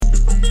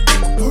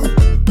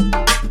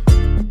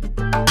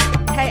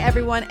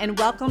everyone, and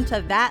welcome to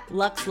That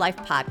Lux Life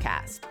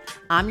podcast.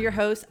 I'm your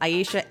host,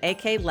 Aisha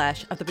A.K.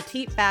 Lesh of the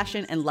petite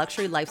fashion and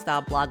luxury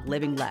lifestyle blog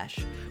Living Lesh,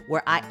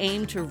 where I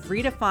aim to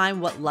redefine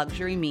what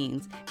luxury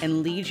means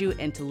and lead you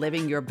into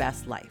living your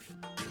best life.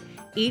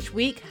 Each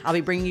week, I'll be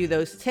bringing you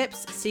those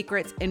tips,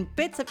 secrets, and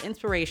bits of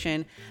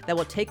inspiration that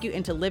will take you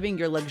into living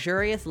your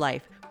luxurious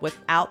life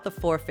without the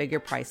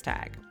four-figure price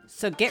tag.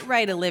 So get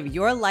ready to live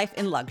your life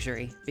in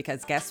luxury,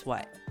 because guess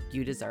what?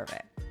 You deserve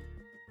it.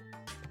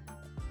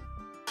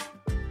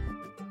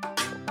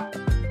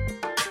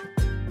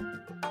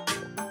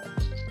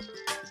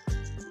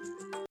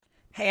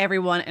 Hey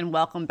everyone, and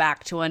welcome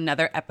back to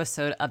another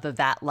episode of the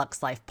That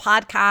Lux Life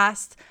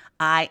podcast.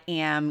 I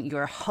am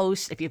your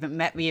host. If you haven't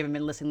met me, you haven't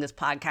been listening to this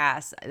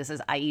podcast, this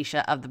is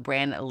Aisha of the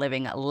brand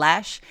Living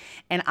Lesh,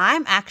 and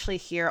I'm actually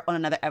here on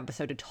another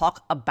episode to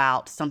talk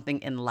about something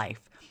in life.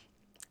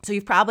 So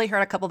you've probably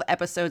heard a couple of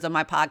episodes on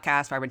my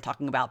podcast where I've been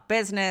talking about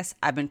business,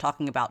 I've been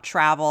talking about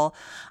travel,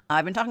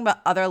 I've been talking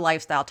about other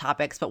lifestyle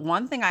topics, but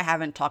one thing I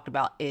haven't talked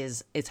about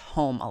is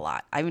home a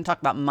lot. I haven't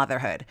talked about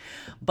motherhood,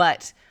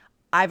 but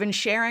I've been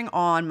sharing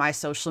on my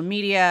social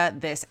media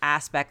this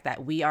aspect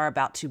that we are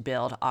about to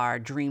build our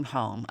dream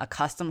home, a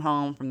custom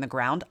home from the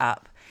ground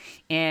up.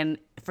 And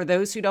for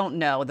those who don't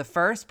know, the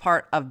first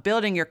part of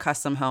building your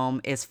custom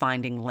home is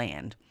finding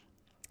land.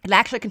 It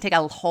actually can take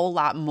a whole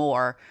lot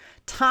more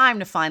time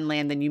to find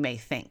land than you may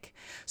think.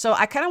 So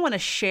I kind of want to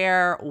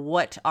share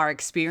what our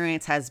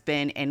experience has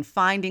been in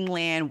finding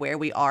land, where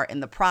we are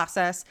in the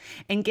process,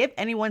 and give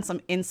anyone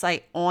some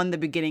insight on the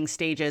beginning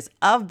stages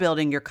of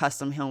building your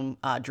custom home,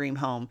 dream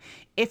home,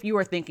 if you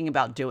are thinking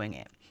about doing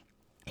it.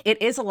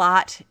 It is a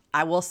lot.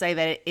 I will say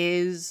that it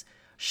is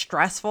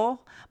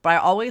stressful, but I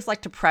always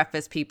like to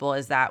preface people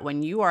is that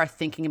when you are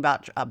thinking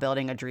about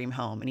building a dream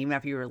home, and even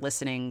if you were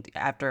listening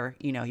after,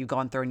 you've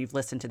gone through and you've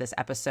listened to this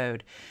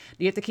episode,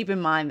 you have to keep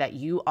in mind that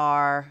you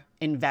are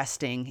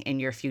investing in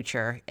your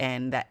future,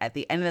 and that at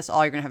the end of this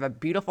all, you're going to have a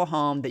beautiful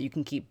home that you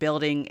can keep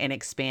building and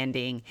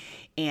expanding,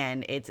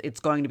 and it's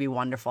going to be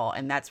wonderful.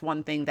 And that's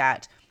one thing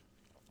that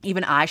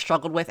even I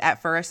struggled with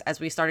at first as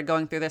we started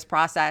going through this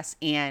process.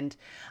 And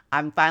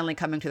I'm finally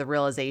coming to the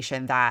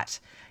realization that,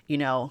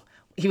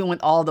 even with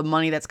all the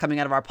money that's coming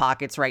out of our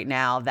pockets right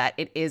now, that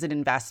it is an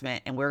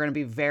investment, and we're going to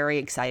be very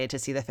excited to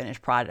see the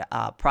finished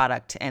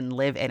product and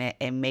live in it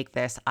and make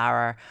this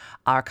our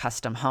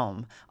custom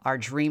home, our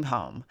dream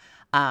home.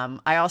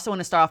 I also want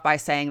to start off by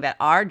saying that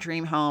our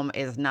dream home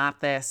is not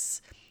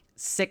this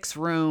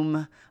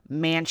 6-room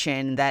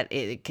mansion that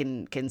it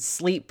can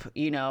sleep,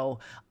 a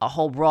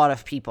whole brood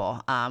of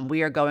people.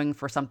 We are going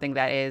for something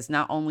that is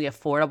not only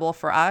affordable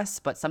for us,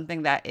 but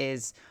something that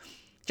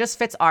just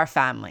fits our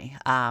family.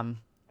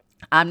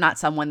 I'm not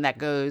someone that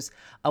goes,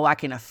 I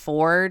can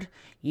afford,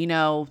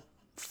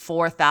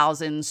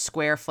 4,000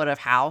 square foot of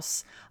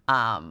house.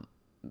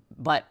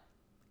 But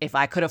if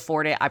I could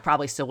afford it, I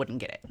probably still wouldn't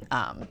get it.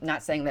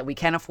 Not saying that we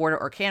can afford it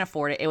or can't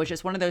afford it. It was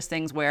just one of those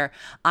things where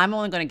I'm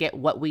only going to get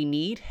what we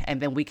need, and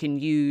then we can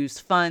use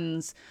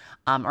funds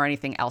or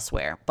anything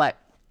elsewhere. But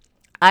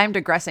I'm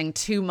digressing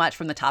too much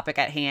from the topic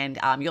at hand.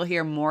 You'll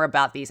hear more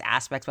about these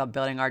aspects about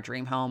building our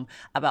dream home,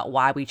 about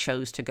why we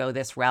chose to go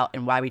this route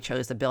and why we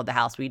chose to build the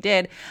house we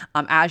did,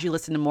 as you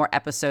listen to more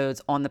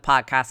episodes on the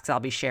podcast, because I'll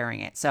be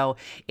sharing it. So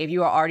if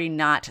you are already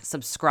not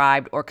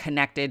subscribed or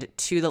connected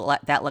to the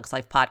That Lux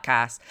Life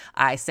podcast,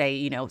 I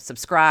say,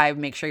 subscribe,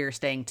 make sure you're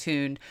staying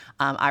tuned.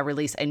 I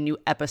release a new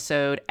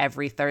episode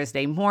every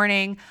Thursday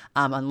morning,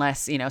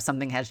 unless,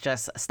 something has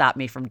just stopped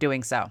me from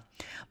doing so.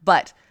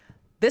 But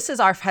this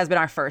has been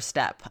our first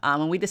step.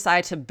 When we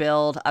decided to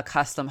build a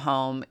custom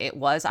home, it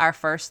was our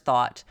first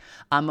thought.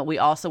 But we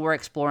also were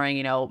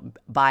exploring,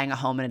 buying a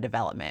home in a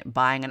development,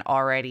 buying an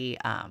already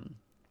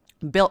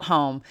built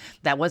home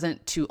that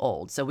wasn't too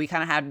old. So we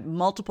kind of had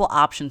multiple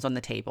options on the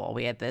table.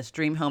 We had this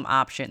dream home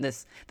option,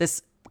 this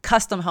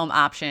custom home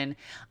option,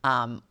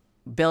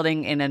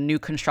 building in a new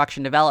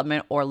construction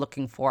development, or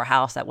looking for a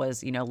house that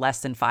was,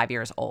 less than 5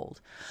 years old.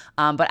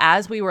 But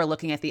as we were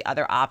looking at the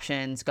other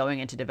options, going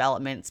into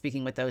development,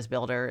 speaking with those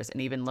builders,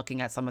 and even looking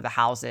at some of the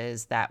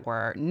houses that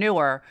were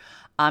newer,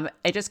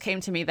 it just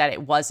came to me that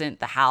it wasn't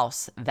the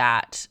house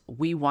that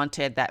we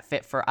wanted that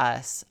fit for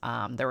us.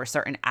 There were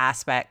certain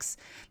aspects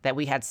that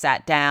we had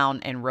sat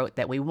down and wrote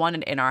that we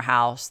wanted in our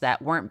house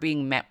that weren't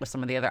being met with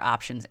some of the other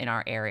options in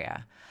our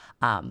area.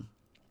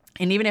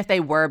 And even if they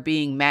were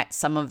being met,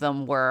 some of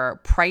them were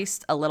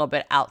priced a little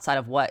bit outside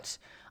of what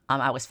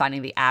I was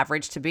finding the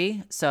average to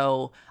be.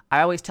 So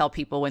I always tell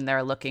people when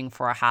they're looking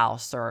for a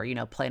house, or,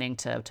 planning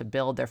to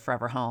build their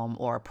forever home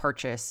or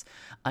purchase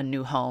a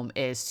new home,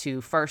 is to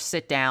first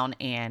sit down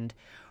and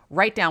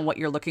write down what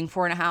you're looking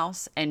for in a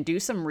house and do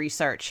some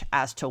research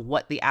as to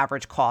what the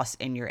average costs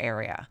in your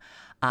area.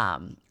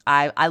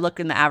 I looked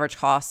in the average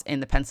costs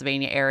in the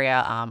Pennsylvania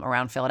area,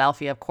 around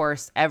Philadelphia. Of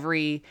course,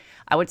 I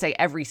would say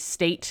every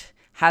state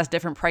has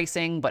different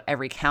pricing, but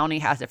every county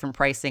has different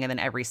pricing, and then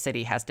every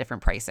city has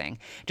different pricing.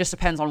 It just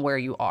depends on where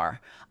you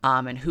are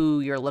and who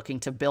you're looking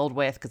to build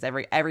with, because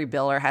every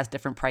builder has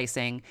different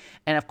pricing.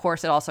 And of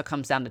course, it also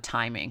comes down to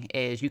timing.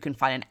 Is you can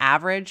find an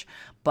average,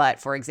 but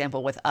for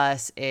example, with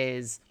us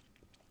is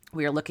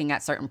we are looking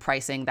at certain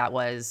pricing that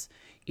was,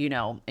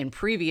 in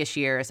previous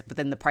years, but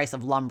then the price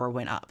of lumber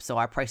went up. So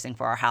our pricing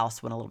for our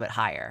house went a little bit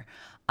higher.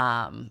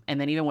 And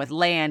then even with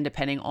land,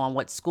 depending on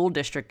what school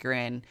district you're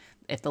in,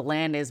 if the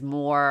land is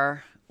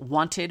more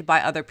wanted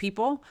by other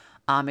people,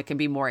 it can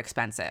be more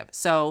expensive.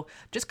 So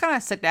just kind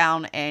of sit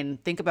down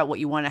and think about what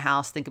you want in a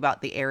house, think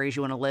about the areas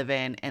you want to live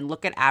in, and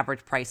look at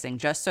average pricing,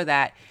 just so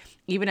that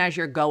even as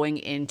you're going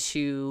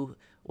into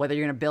whether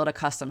you're going to build a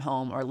custom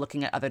home or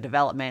looking at other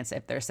developments,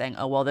 if they're saying,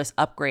 oh, well, this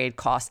upgrade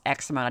costs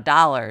X amount of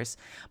dollars,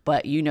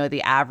 but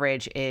the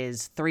average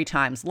is 3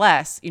 times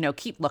less,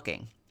 keep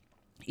looking.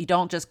 You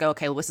don't just go,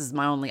 okay, well, this is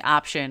my only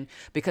option,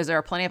 because there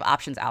are plenty of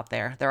options out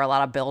there. There are a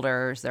lot of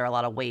builders. There are a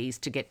lot of ways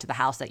to get to the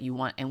house that you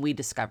want. And we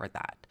discovered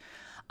that.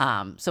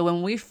 So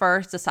when we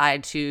first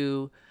decided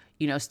to,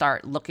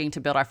 start looking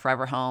to build our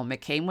forever home,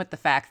 it came with the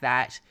fact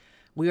that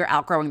we were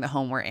outgrowing the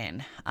home we're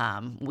in.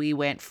 We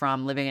went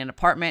from living in an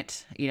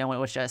apartment, when it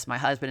was just my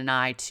husband and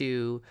I,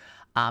 to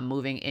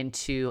moving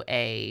into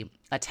a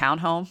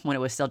townhome when it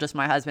was still just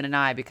my husband and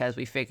I, because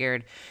we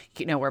figured,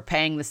 we're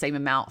paying the same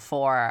amount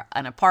for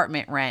an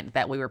apartment rent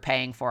that we were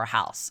paying for a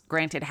house.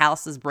 Granted,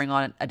 houses bring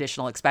on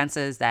additional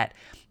expenses that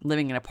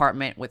living in an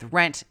apartment with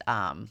rent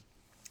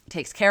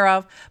takes care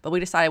of, but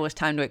we decided it was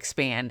time to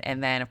expand.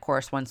 And then, of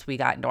course, once we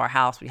got into our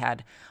house, we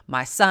had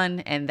my son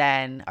and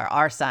then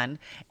our son.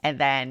 And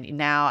then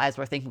now, as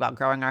we're thinking about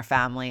growing our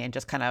family and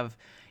just kind of,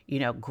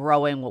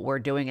 growing what we're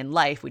doing in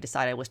life, we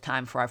decided it was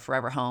time for our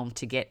forever home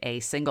to get a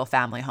single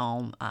family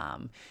home,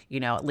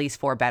 at least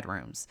 4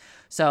 bedrooms.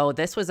 So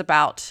this was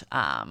about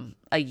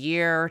a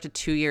year to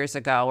 2 years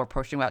ago. We're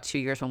approaching about 2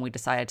 years when we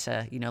decided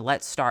to,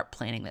 let's start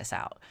planning this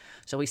out.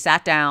 So we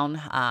sat down,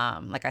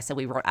 like I said,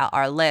 we wrote out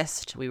our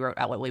list. We wrote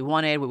out what we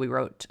wanted. We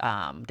wrote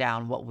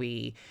down what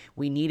we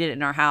needed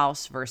in our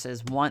house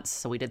versus wants.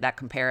 So we did that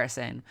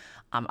comparison.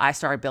 I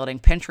started building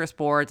Pinterest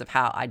boards of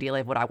how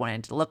ideally what I wanted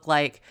it to look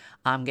like,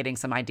 getting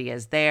some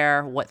ideas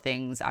there, what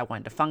things I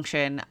wanted to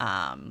function,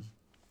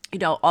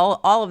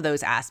 all of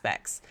those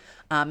aspects.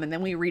 And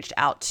then we reached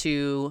out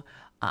to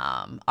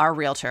our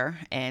realtor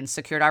and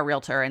secured our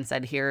realtor and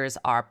said, here's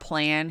our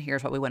plan.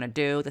 Here's what we want to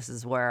do. This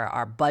is where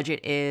our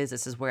budget is.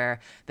 This is where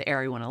the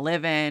area we want to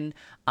live in.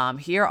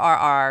 Here are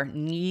our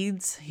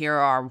needs. Here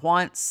are our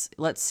wants.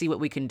 Let's see what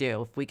we can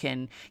do. If we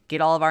can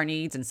get all of our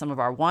needs and some of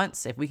our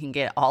wants, if we can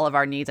get all of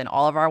our needs and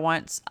all of our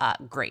wants,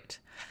 great.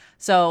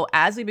 So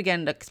as we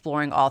began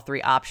exploring all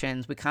 3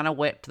 options, we kind of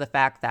went to the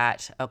fact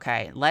that,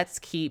 okay, let's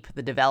keep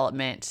the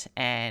development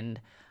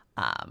and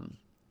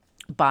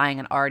buying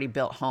an already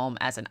built home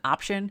as an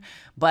option.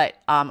 But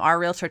our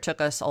realtor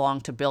took us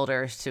along to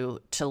builders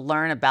to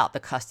learn about the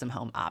custom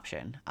home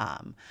option.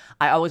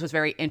 I always was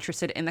very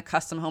interested in the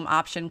custom home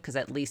option because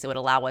at least it would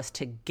allow us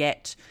to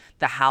get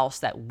the house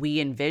that we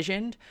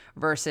envisioned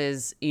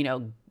versus,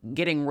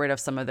 getting rid of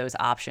some of those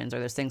options or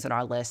those things on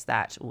our list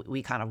that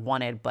we kind of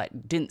wanted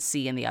but didn't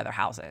see in the other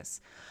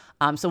houses.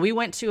 So we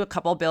went to a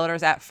couple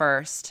builders at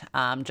first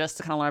just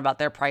to kind of learn about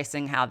their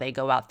pricing, how they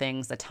go about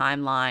things, the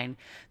timeline,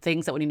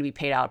 things that would need to be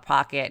paid out of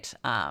pocket.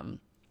 And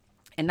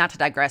not to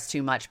digress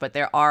too much, but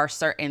there are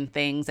certain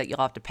things that you'll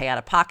have to pay out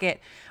of pocket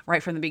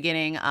right from the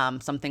beginning,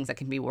 some things that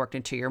can be worked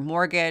into your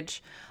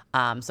mortgage.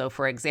 So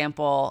for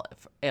example,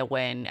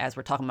 as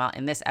we're talking about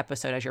in this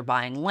episode, as you're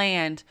buying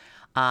land,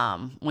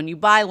 when you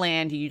buy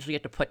land, you usually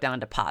have to put down a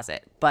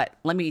deposit. But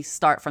let me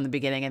start from the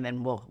beginning and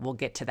then we'll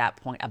get to that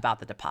point about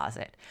the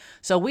deposit.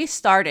 So we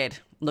started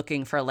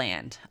looking for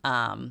land.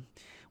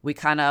 We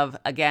kind of,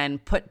 again,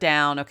 put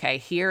down, okay,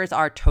 here's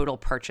our total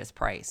purchase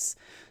price.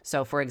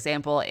 So for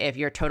example, if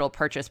your total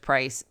purchase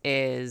price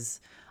is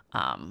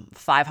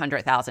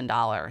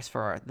 $500,000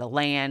 for the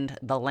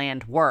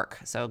land work.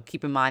 So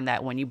keep in mind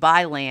that when you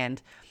buy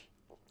land,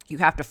 you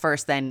have to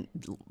first then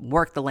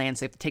work the land.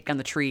 So you have to take down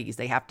the trees.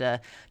 They have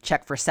to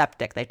check for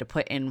septic. They have to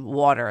put in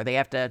water. They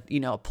have to,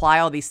 apply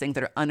all these things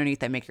that are underneath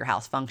that make your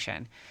house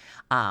function.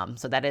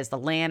 So that is the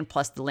land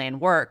plus the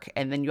land work.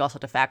 And then you also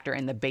have to factor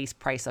in the base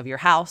price of your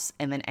house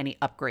and then any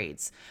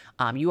upgrades.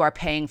 You are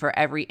paying for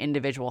every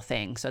individual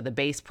thing. So the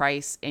base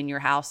price in your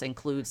house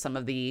includes some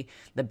of the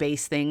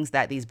base things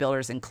that these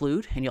builders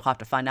include, and you'll have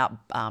to find out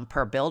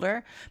per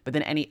builder. But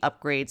then any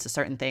upgrades to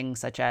certain things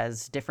such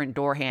as different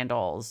door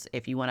handles,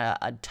 if you want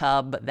a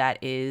tub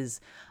that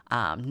is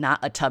not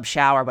a tub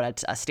shower,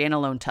 but a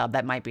standalone tub,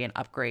 that might be an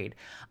upgrade.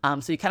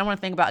 So you kind of want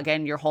to think about,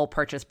 again, your whole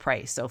purchase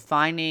price. So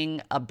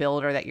finding a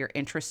builder that you're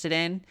interested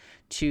in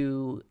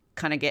to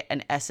kind of get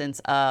an essence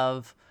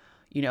of,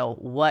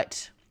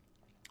 what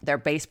their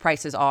base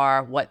prices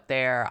are, what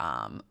their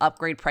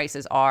upgrade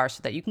prices are, so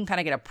that you can kind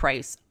of get a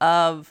price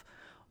of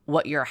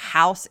what your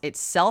house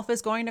itself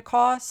is going to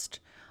cost.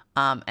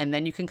 And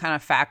then you can kind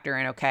of factor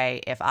in,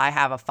 okay, if I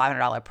have a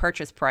 $500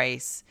 purchase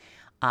price,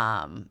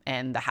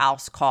 and the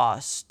house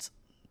costs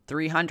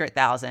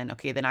 $300,000.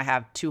 Okay, then I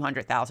have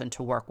 $200,000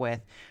 to work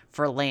with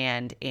for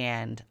land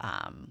and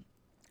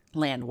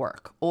land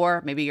work.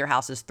 Or maybe your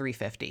house is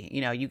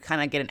 $350,000. You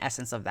kind of get an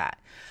essence of that.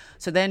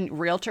 So then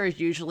realtors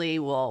usually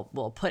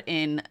will put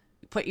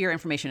your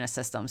information in a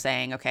system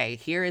saying, okay,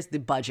 here is the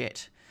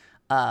budget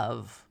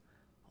of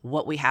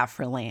what we have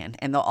for land.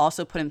 And they'll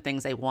also put in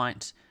things they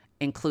want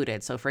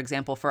included. So for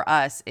example, for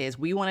us is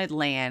we wanted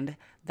land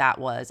that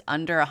was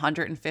under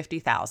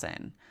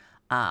 $150,000.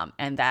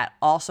 And that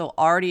also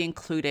already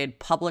included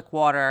public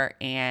water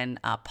and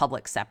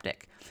public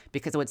septic,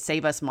 because it would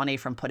save us money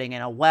from putting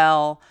in a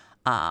well,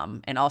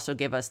 and also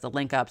give us the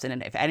link ups.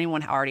 And if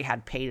anyone already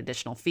had paid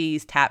additional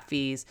fees, tap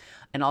fees,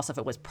 and also if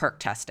it was PERC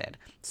tested.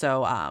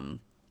 So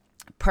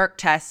PERC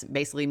test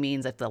basically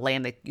means if the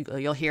land that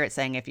you'll hear it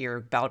saying if you're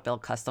about to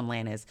build custom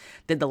land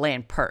did the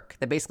land PERC?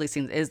 That basically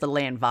seems, is the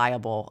land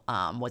viable?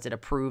 Was it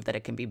approved that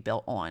it can be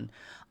built on?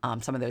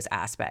 Some of those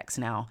aspects.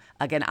 Now,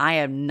 again, I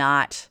am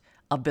not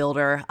a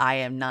builder. I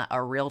am not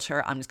a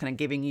realtor. I'm just kind of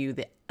giving you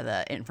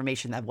the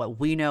information that what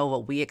we know,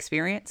 what we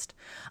experienced.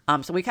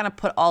 So we kind of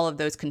put all of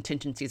those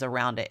contingencies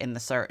around it in the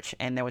search.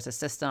 And there was a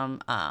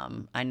system,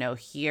 I know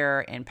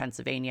here in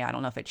Pennsylvania, I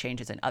don't know if it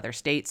changes in other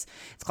states.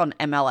 It's called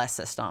an MLS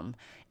system.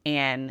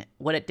 And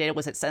what it did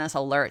was it sent us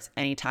alerts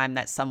anytime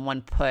that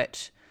someone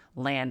put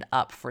land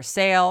up for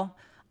sale.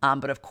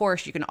 But of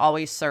course, you can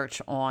always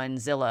search on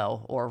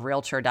Zillow or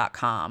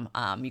Realtor.com.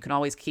 You can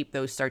always keep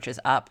those searches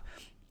up.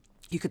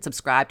 You could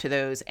subscribe to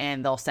those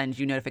and they'll send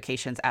you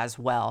notifications as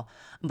well.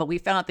 But we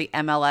found that the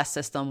MLS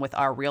system with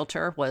our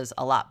realtor was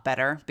a lot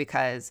better,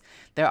 because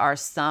there are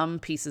some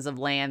pieces of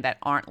land that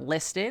aren't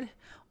listed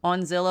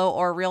on Zillow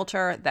or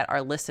Realtor that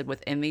are listed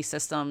within these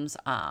systems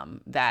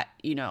that,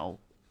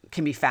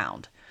 can be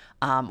found.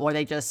 Or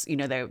they just,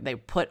 they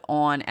put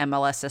on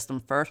MLS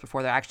system first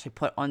before they're actually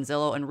put on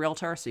Zillow and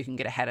Realtor, so you can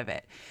get ahead of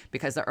it.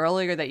 Because the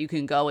earlier that you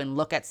can go and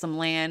look at some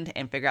land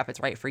and figure out if it's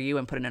right for you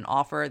and put in an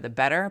offer, the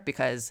better,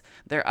 because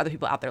there are other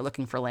people out there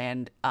looking for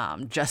land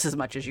just as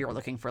much as you're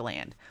looking for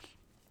land.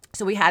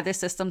 So we had this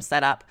system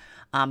set up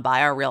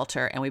by our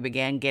realtor, and we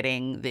began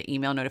getting the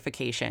email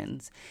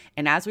notifications.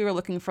 And as we were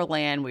looking for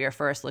land, we were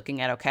first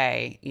looking at,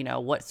 okay,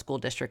 what school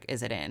district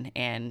is it in?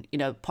 And,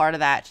 part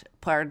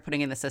of putting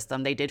in the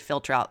system, they did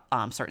filter out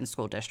certain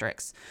school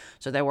districts.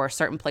 So there were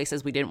certain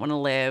places we didn't want to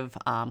live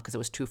because it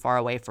was too far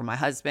away for my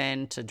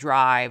husband to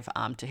drive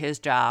to his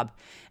job.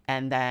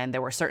 And then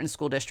there were certain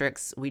school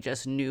districts we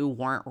just knew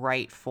weren't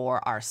right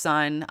for our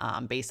son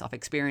based off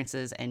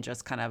experiences and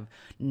just kind of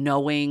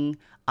knowing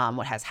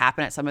what has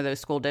happened at some of those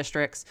school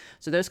districts.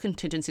 So those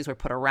contingencies were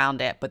put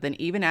around it. But then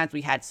even as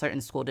we had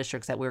certain school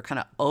districts that we were kind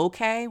of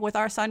okay with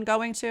our son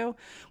going to,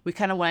 we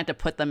kind of wanted to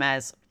put them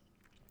as,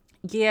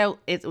 yeah,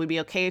 it would be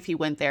okay if he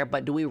went there,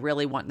 but do we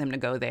really want them to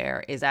go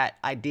there? Is that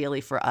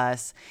ideally for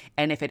us?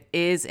 And if it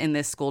is in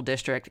this school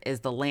district,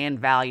 is the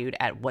land valued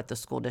at what the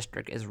school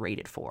district is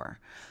rated for?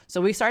 So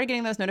we started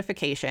getting those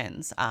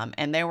notifications,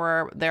 and there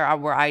were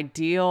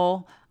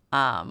ideal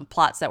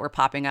plots that were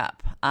popping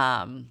up.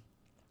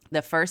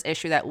 The first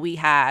issue that we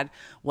had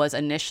was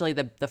initially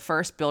the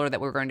first builder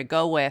that we were going to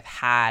go with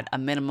had a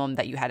minimum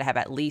that you had to have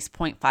at least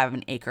 0.5 of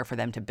an acre for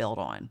them to build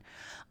on.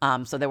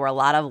 So there were a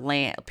lot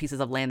of pieces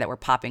of land that were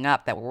popping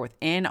up that were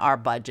within our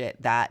budget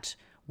that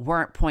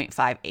weren't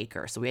 0.5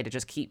 acres. So we had to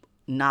just keep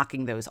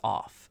knocking those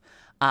off.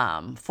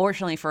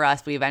 Fortunately for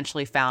us, we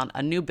eventually found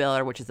a new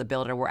builder, which is the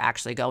builder we're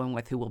actually going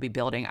with, who will be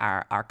building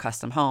our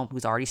custom home,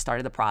 who's already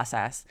started the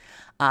process.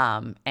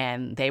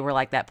 And they were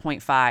like, that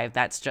 0.5,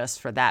 that's just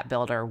for that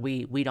builder.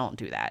 We don't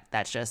do that.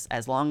 That's just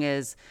as long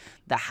as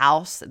the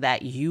house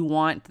that you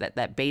want,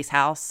 that base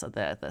house,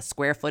 the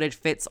square footage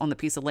fits on the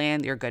piece of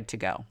land, you're good to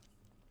go.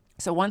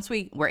 So once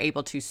we were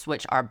able to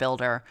switch our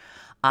builder,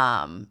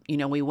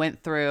 we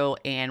went through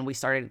and we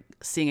started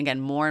seeing again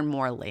more and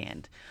more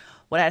land.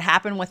 What had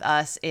happened with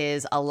us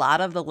is a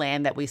lot of the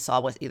land that we saw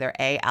was either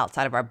A,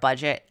 outside of our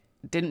budget,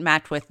 didn't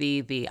match with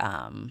the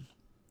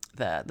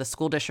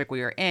school district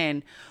we were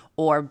in,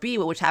 or B,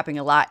 what was happening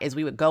a lot is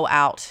we would go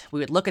out,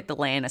 we would look at the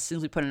land, as soon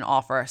as we put in an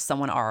offer,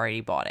 someone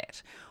already bought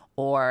it.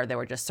 Or there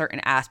were just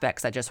certain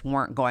aspects that just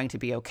weren't going to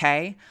be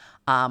okay.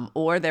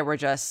 Or there were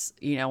just,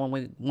 when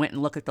we went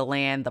and looked at the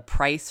land, the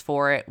price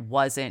for it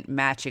wasn't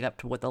matching up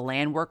to what the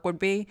land work would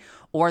be,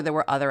 or there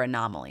were other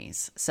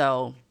anomalies.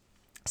 So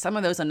some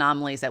of those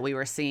anomalies that we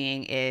were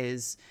seeing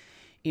is,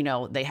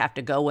 they have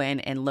to go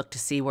in and look to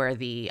see where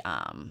the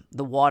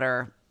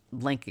water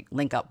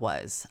link up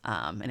was.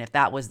 And if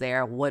that was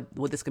there, would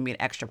this gonna be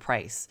an extra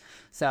price?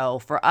 So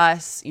for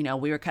us,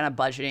 we were kind of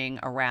budgeting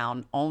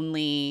around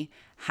only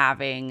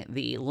having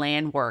the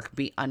land work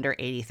be under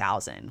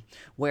 $80,000.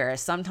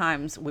 Whereas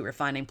sometimes we were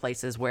finding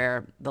places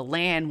where the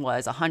land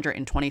was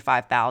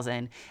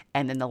 $125,000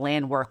 and then the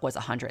land work was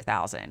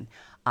 $100,000.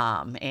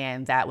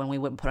 And that when we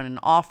would put in an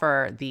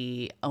offer,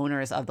 the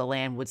owners of the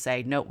land would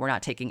say, nope, we're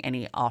not taking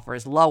any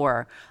offers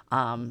lower.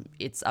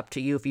 It's up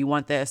to you if you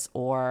want this,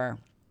 or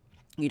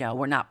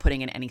we're not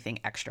putting in anything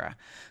extra.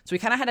 So we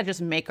kind of had to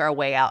just make our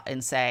way out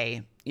and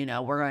say,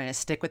 we're going to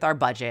stick with our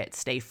budget,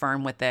 stay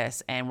firm with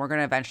this, and we're going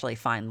to eventually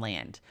find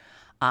land.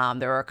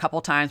 There were a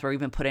couple times where we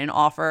even put in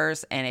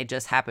offers and it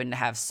just happened to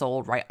have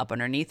sold right up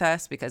underneath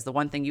us, because the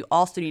one thing you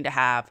also need to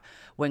have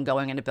when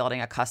going into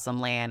building a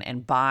custom land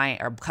and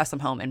buying or custom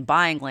home and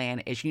buying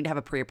land is you need to have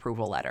a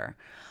pre-approval letter.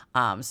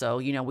 So,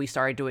 we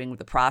started doing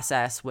the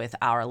process with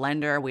our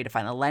lender. We had to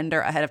find a lender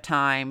ahead of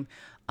time,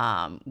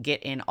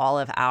 get in all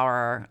of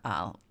our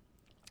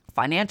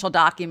financial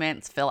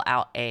documents, fill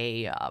out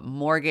a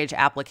mortgage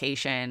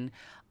application,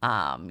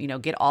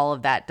 get all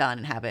of that done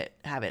and have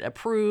it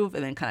approved,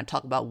 and then kind of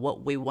talk about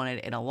what we wanted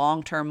in a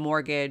long-term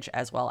mortgage,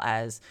 as well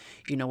as,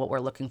 what we're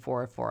looking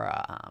for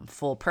a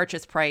full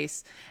purchase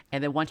price.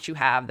 And then once you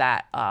have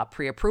that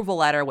pre-approval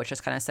letter, which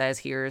just kind of says,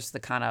 here's the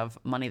kind of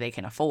money they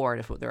can afford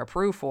if they're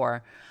approved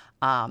for,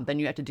 then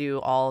you have to do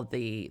all of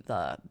the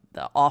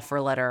offer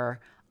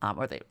letter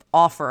or the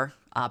offer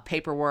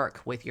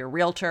paperwork with your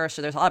realtor.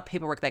 So there's a lot of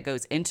paperwork that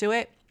goes into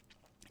it.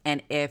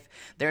 And if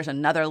there's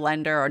another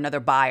lender or another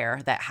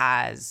buyer that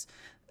has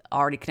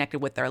already connected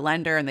with their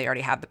lender and they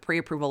already have the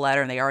pre-approval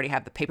letter and they already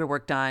have the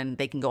paperwork done,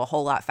 they can go a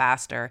whole lot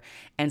faster.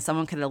 And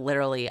someone can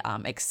literally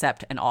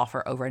accept an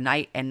offer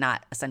overnight and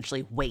not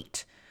essentially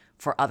wait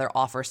for other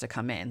offers to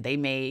come in. They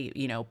may,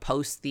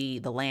 post the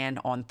land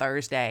on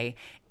Thursday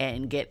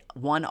and get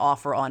one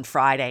offer on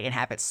Friday and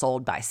have it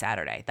sold by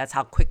Saturday. That's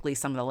how quickly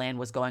some of the land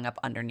was going up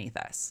underneath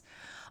us.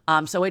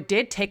 So it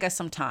did take us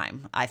some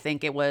time. I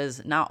think it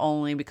was not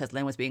only because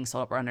land was being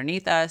sold up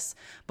underneath us,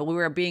 but we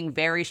were being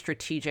very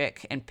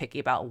strategic and picky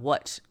about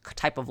what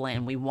type of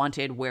land we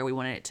wanted, where we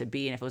wanted it to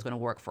be, and if it was going to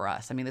work for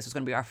us. I mean, this was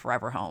going to be our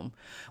forever home.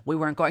 We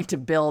weren't going to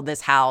build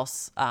this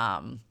house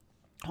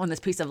on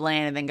this piece of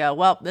land and then go,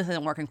 well, this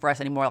isn't working for us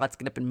anymore. Let's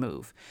get up and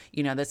move.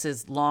 This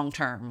is long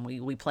term.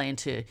 We plan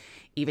to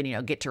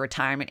even, get to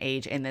retirement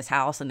age in this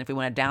house. And if we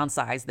want to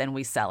downsize, then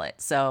we sell it.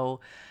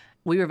 So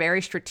we were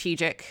very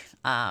strategic,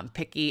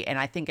 picky, and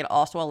I think it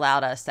also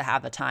allowed us to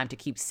have the time to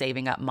keep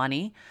saving up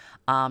money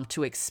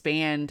to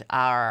expand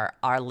our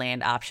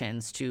land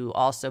options, to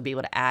also be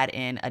able to add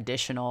in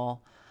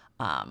additional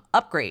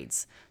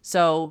upgrades.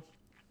 So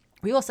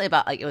we will say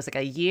it was like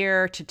a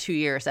year to 2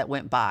 years that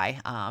went by.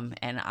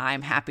 And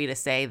I'm happy to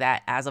say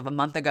that as of a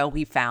month ago,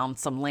 we found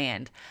some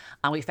land.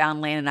 We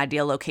found land in an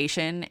ideal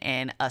location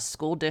in a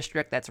school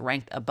district that's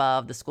ranked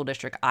above the school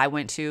district I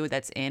went to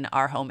that's in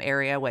our home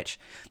area, which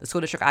the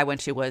school district I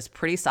went to was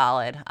pretty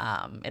solid.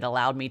 It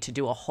allowed me to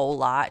do a whole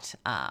lot,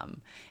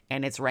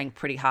 and it's ranked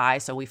pretty high.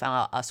 So we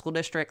found a school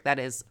district that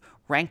is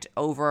ranked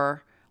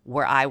over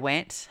where I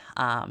went.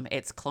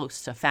 It's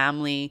close to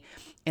family,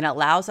 and it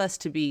allows us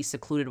to be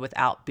secluded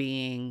without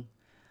being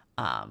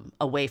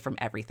away from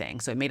everything.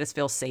 So it made us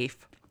feel safe.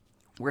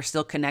 We're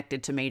still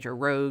connected to major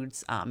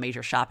roads,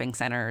 major shopping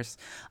centers,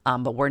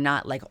 but we're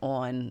not like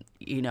on,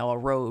 a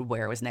road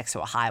where it was next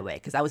to a highway,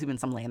 because that was even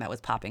some land that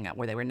was popping up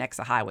where they were next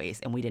to highways,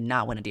 and we did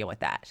not want to deal with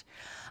that.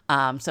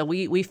 So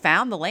we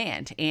found the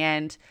land,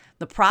 and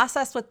the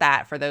process with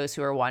that, for those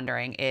who are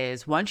wondering,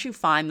 is once you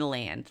find the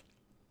land,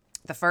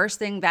 the first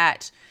thing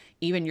that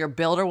even your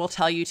builder will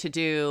tell you to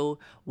do,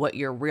 what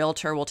your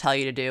realtor will tell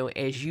you to do,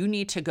 is you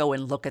need to go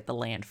and look at the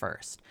land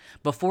first.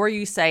 Before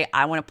you say,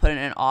 I want to put in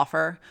an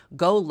offer,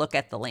 go look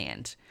at the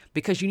land,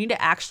 because you need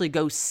to actually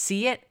go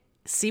see it,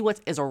 see what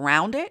is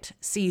around it,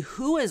 see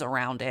who is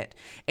around it,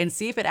 and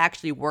see if it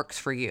actually works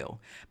for you.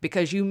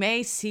 Because you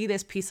may see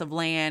this piece of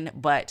land,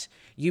 but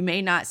you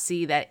may not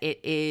see that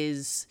it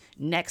is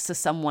next to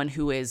someone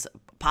who is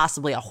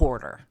possibly a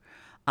hoarder,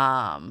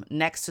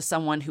 next to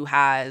someone who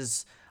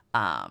has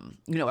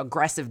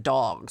aggressive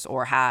dogs,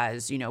 or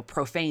has,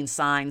 profane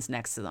signs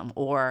next to them,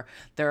 or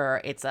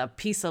it's a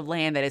piece of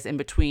land that is in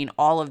between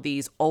all of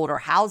these older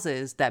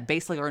houses that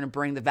basically are going to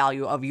bring the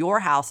value of your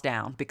house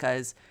down,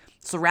 because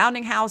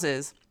surrounding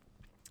houses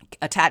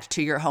attach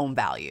to your home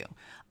value,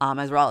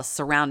 as well as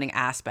surrounding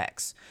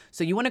aspects.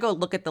 So you want to go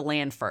look at the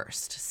land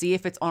first. See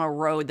if it's on a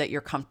road that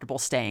you're comfortable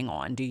staying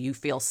on. Do you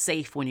feel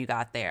safe when you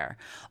got there?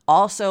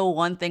 Also,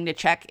 one thing to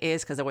check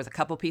is, because there was a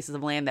couple pieces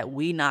of land that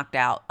we knocked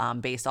out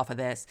based off of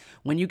this,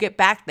 when you get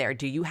back there,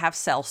 do you have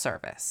cell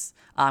service?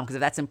 Because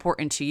if that's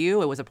important to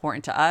you, it was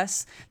important to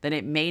us, then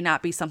it may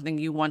not be something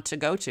you want to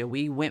go to.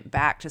 We went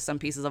back to some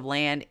pieces of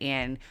land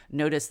and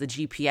noticed the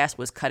GPS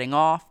was cutting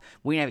off.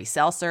 We didn't have any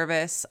cell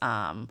service.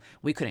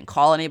 We couldn't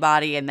call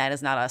anybody, and that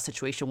is not a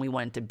situation we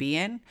wanted to be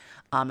in,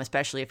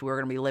 especially if we were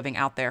going to be living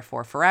out there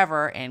for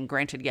forever. And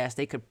granted, yes,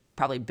 they could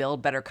probably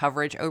build better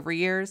coverage over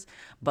years,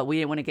 but we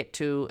didn't want to get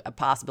to a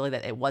possibility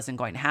that it wasn't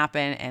going to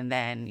happen. And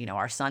then,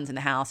 our son's in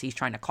the house, he's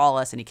trying to call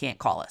us and he can't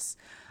call us.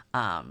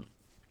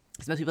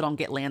 Most people don't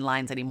get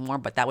landlines anymore,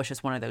 but that was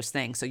just one of those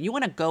things. So you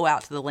want to go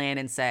out to the land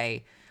and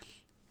say,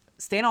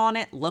 stand on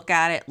it, look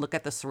at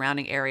the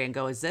surrounding area and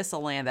go, is this a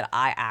land that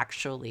I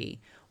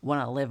actually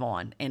want to live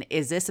on? And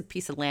is this a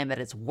piece of land that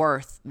is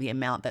worth the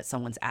amount that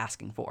someone's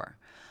asking for?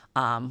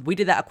 We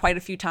did that quite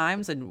a few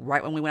times. And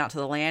right when we went out to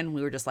the land,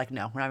 we were just like,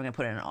 no, we're not even going to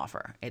put in an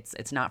offer.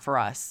 It's not for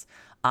us.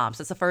 So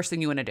it's the first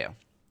thing you want to do.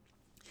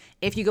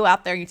 If you go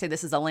out there and you say,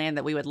 this is a land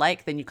that we would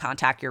like, then you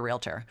contact your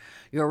realtor.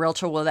 Your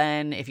realtor will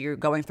then, if you're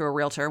going through a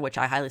realtor, which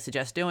I highly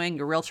suggest doing,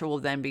 your realtor will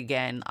then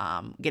begin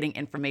getting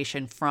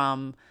information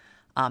from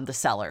the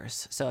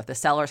sellers. So if the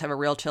sellers have a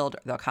realtor,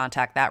 they'll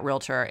contact that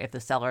realtor. If the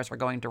sellers were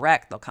going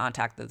direct, they'll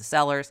contact the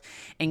sellers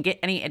and get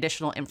any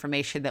additional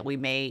information that you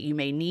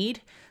may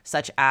need,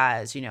 such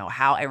as,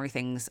 how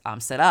everything's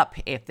set up,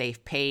 if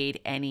they've paid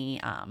any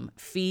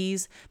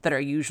fees that are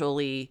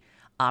usually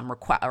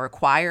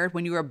required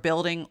when you are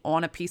building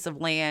on a piece of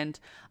land.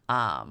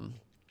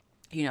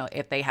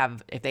 If they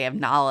have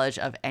knowledge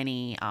of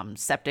any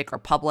septic or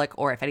public,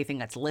 or if anything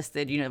that's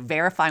listed,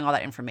 verifying all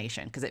that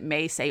information, because it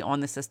may say on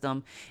the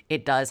system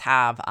it does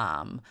have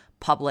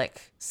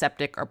public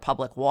septic or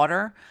public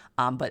water,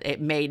 but it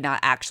may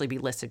not actually be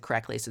listed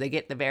correctly. So they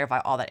get to verify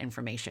all that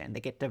information. They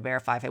get to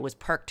verify if it was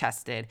perk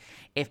tested,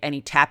 if any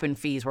tap-in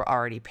fees were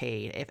already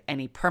paid, if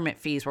any permit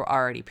fees were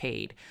already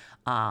paid.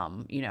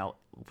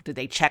 Did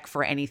they check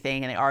for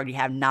anything, and they already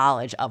have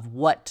knowledge of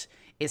what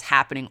is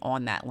happening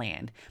on that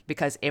land.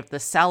 Because if the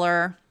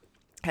seller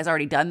has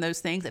already done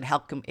those things, it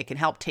can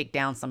help take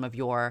down some of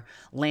your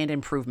land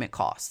improvement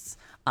costs.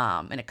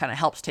 And it kind of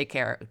helps take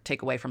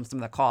away from some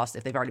of the costs.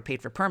 If they've already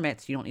paid for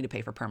permits, you don't need to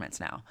pay for permits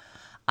now.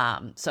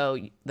 So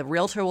the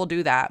realtor will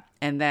do that.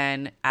 And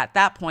then at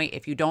that point,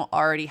 if you don't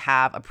already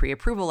have a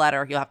pre-approval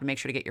letter, you'll have to make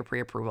sure to get your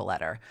pre-approval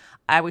letter.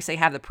 I always say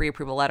have the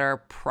pre-approval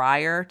letter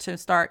prior to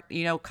start,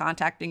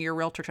 contacting your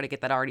realtor, try to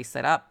get that already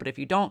set up. But if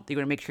you don't, you're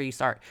going to make sure you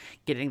start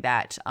getting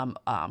that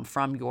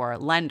from your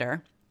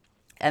lender.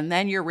 And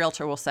then your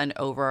realtor will send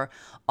over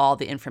all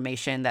the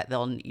information that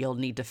you'll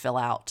need to fill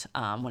out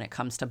when it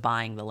comes to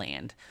buying the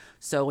land.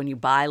 So when you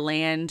buy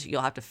land,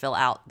 you'll have to fill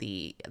out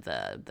the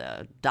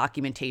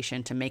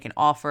documentation to make an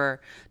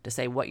offer, to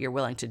say what you're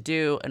willing to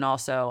do, and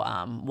also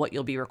what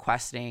you'll be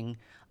requesting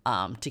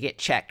to get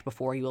checked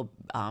before you will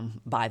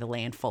buy the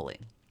land fully.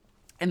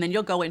 And then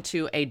you'll go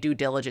into a due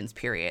diligence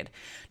period.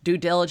 Due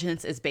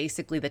diligence is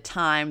basically the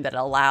time that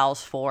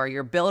allows for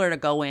your builder to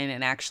go in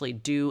and actually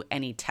do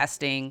any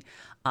testing,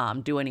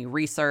 do any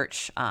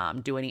research,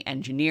 do any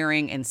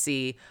engineering, and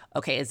see,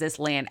 okay, is this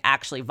land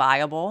actually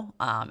viable?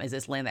 Is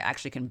this land that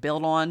actually can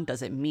build on?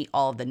 Does it meet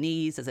all of the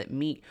needs? Does it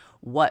meet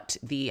what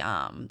the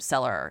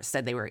seller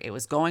said it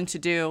was going to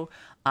do?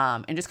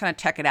 And just kind of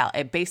check it out.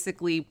 It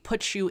basically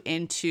puts you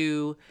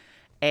into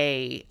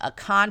a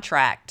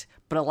contract,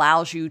 but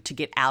allows you to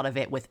get out of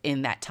it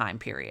within that time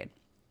period.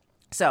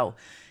 So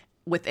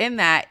within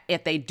that,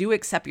 if they do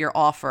accept your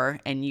offer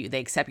and they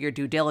accept your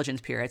due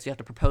diligence period, so you have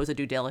to propose a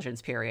due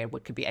diligence period,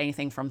 which could be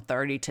anything from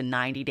 30 to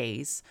 90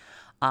 days.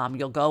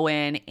 You'll go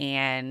in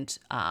and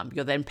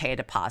you'll then pay a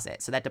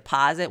deposit. So that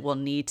deposit will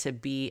need to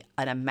be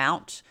an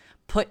amount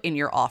put in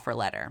your offer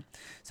letter.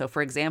 So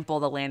for example,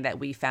 the land that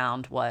we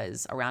found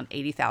was around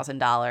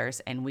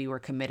 $80,000, and we were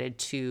committed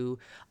to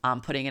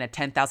putting in a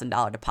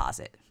 $10,000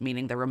 deposit,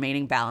 meaning the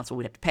remaining balance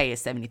we'd have to pay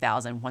is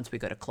 $70,000 once we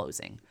go to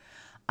closing.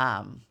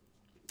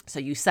 So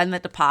you send the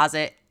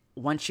deposit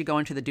once you go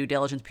into the due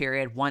diligence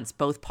period, once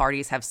both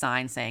parties have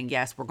signed saying,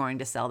 yes, we're going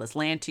to sell this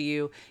land to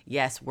you.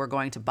 Yes, we're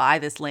going to buy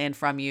this land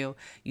from you.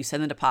 You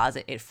send the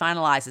deposit, it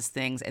finalizes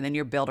things, and then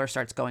your builder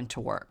starts going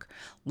to work,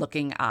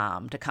 looking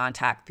to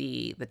contact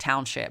the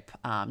township,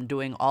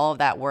 doing all of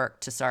that work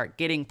to start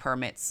getting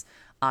permits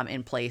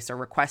in place or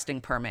requesting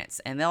permits,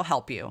 and they'll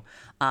help you.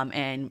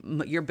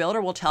 And your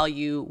builder will tell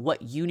you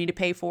what you need to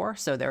pay for.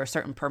 So there are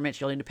certain permits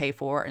you'll need to pay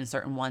for and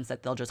certain ones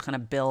that they'll just kind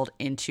of build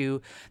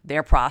into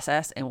their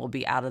process and will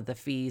be out of the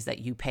fees that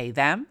you pay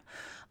them.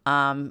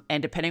 And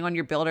depending on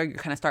your builder, you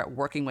kind of start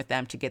working with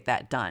them to get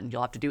that done.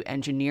 You'll have to do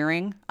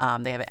engineering.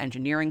 They have an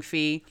engineering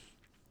fee.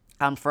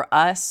 For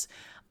us,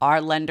 our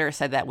lender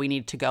said that we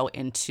need to go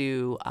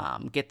into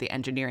get the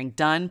engineering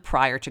done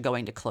prior to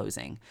going to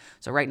closing.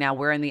 So right now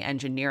we're in the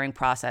engineering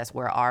process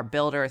where our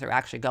builders are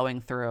actually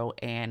going through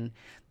and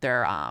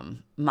they're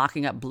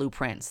mocking up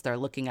blueprints. They're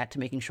looking at to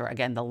making sure,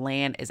 again, the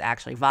land is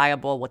actually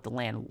viable, what the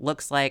land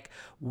looks like,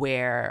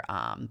 where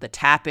the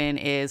tap-in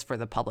is for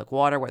the public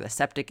water, where the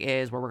septic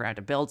is, where we're going to have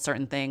to build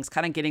certain things,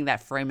 kind of getting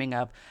that framing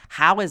of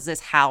how is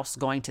this house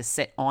going to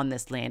sit on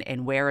this land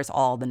and where is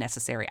all the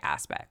necessary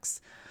aspects.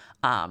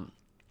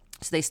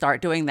 So they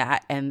start doing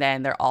that, and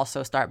then they're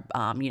also start,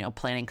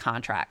 planning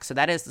contracts. So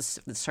that is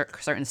the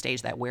certain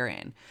stage that we're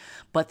in.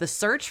 But the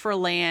search for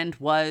land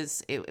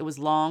was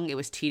long, it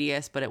was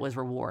tedious, but it was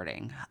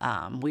rewarding.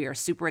 We are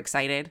super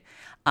excited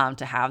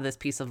to have this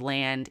piece of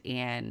land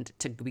and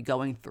to be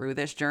going through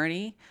this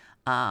journey.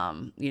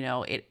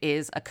 It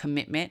is a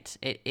commitment.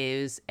 It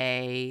is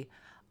an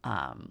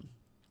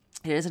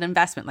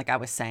investment, like I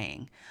was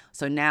saying.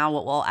 So now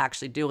what we'll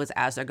actually do is,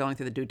 as they're going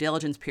through the due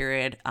diligence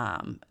period,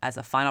 as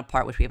a final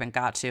part, which we haven't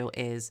got to,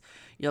 is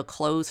you'll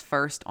close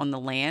first on the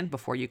land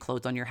before you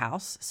close on your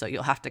house. So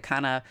you'll have to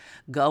kind of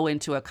go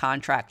into a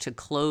contract to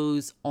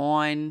close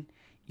on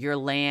your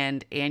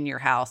land and your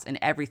house and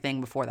everything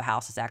before the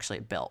house is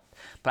actually built.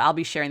 But I'll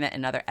be sharing that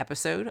in another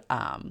episode.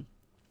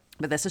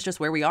 But this is just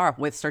where we are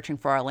with searching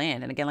for our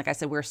land. And again, like I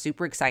said, we're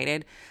super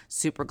excited,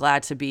 super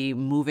glad to be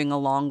moving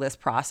along this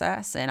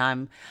process. And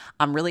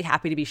I'm really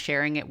happy to be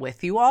sharing it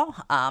with you all.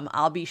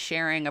 I'll be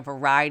sharing a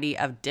variety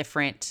of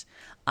different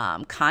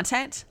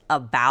content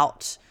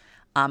about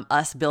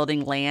us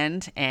building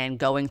land and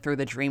going through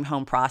the dream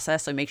home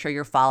process. So make sure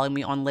you're following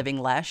me on Living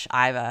Lesh.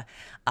 I have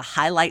a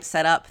highlight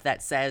set up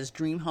that says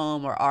dream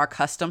home or our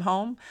custom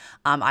home.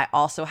 I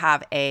also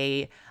have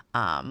a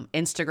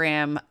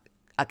Instagram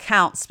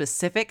account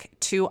specific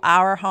to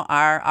our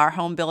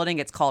home building.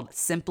 It's called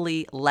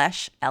Simply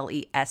Lesh,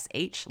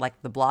 Lesh,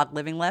 like the blog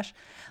Living Lesh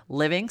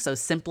Living. So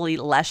Simply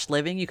Lesh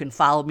Living. You can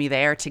follow me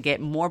there to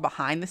get more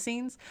behind the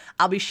scenes.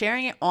 I'll be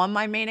sharing it on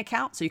my main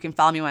account, so you can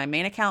follow me on my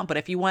main account. But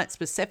if you want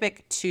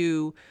specific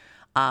to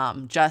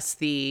just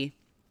the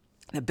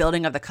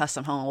building of the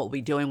custom home, what we'll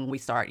be doing when we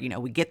start,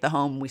 we get the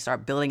home, we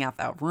start building out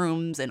the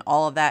rooms and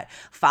all of that,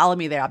 follow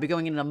me there. I'll be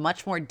going into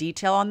much more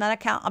detail on that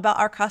account about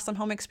our custom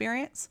home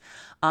experience.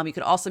 You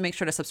could also make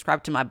sure to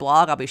subscribe to my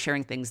blog. I'll be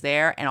sharing things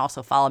there, and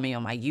also follow me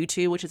on my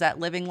YouTube, which is at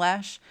Living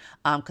Lesh,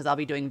 because I'll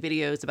be doing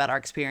videos about our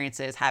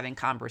experiences, having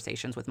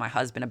conversations with my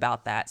husband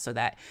about that, so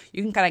that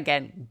you can kind of,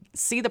 again,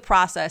 see the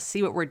process,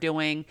 see what we're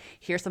doing,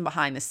 hear some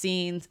behind the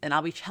scenes, and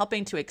I'll be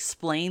helping to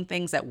explain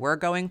things that we're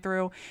going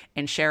through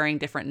and sharing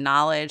different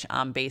knowledge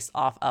based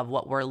off of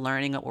what we're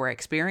learning, what we're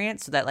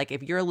experiencing, so that, like,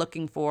 if you're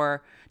looking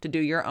to do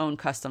your own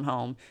custom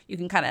home, you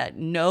can kind of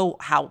know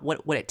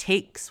what it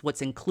takes,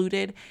 what's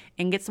included,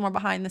 and get some more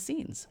behind the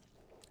scenes.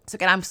 So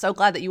again, I'm so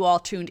glad that you all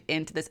tuned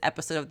into this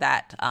episode of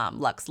That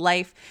Lux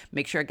Life.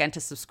 Make sure, again,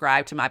 to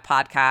subscribe to my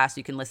podcast.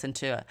 You can listen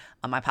to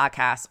my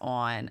podcast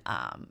on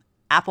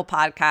Apple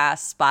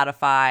Podcasts,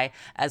 Spotify,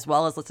 as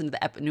well as listen to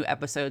the new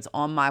episodes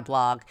on my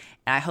blog.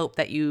 And I hope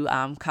that you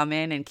come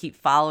in and keep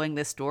following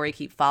this story,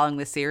 keep following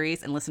this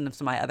series, and listen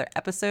to my other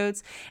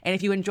episodes. And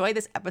if you enjoyed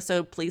this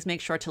episode, please make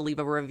sure to leave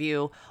a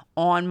review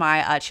on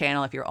my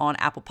channel. If you're on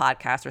Apple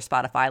Podcasts or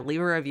Spotify,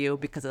 leave a review,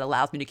 because it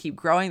allows me to keep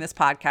growing this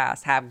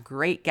podcast, have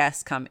great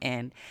guests come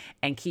in,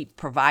 and keep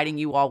providing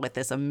you all with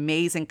this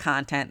amazing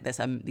content,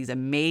 these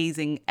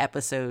amazing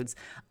episodes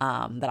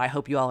that I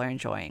hope you all are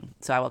enjoying.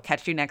 So I will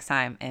catch you next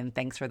time, and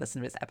thanks for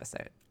listening to this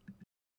episode.